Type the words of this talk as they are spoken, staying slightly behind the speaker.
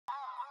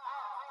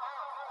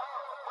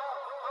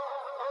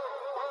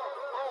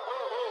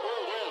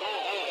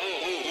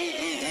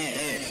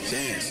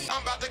dance.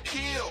 I'm about to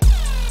kill.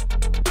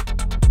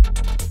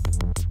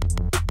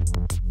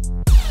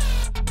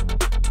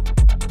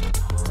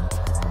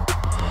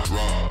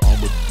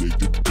 I'm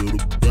addicted to the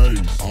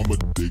bass. I'm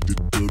addicted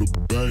to the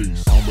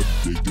bass. I'm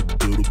addicted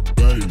to the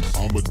bass.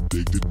 I'm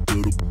addicted to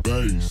the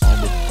bass.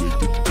 I'm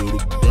addicted to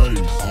the bass.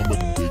 I'm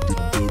addicted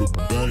to the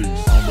bass.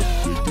 I'm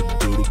addicted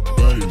to the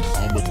bass.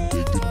 I'm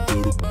addicted to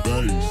the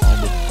bass. I'm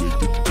addicted to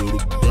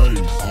the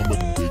bass. I'm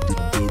addicted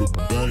to the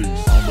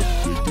bass. I'm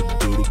addicted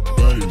to the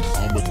bass.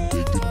 I'm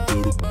addicted to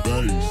the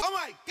bass. Oh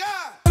my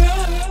God!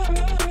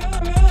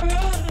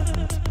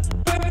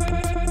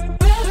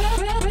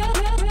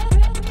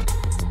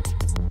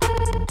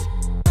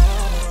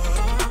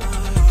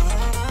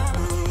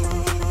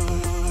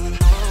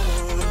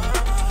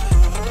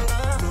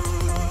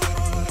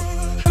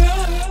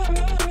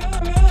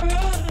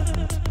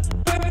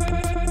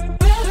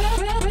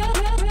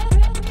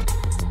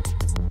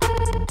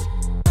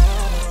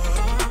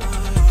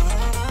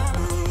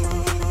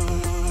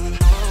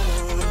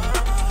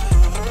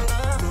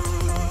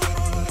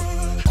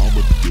 I'm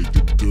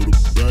addicted to the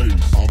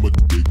bass. I'm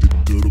addicted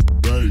to the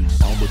bass.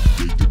 I'm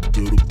addicted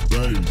to the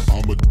bass.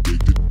 I'm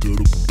addicted to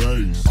the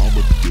bass. I'm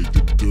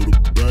addicted to the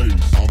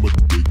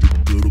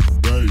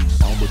bass.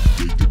 I'm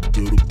addicted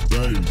to the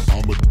bass.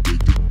 I'm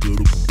addicted to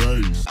the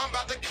bass. I'm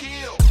about to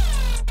kill.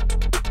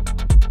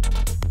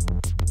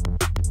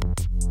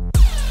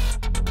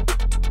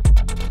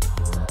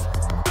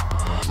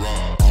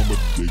 I'm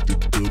addicted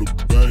to the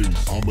bass.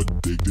 I'm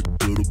addicted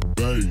to the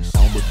bass.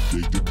 I'm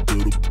addicted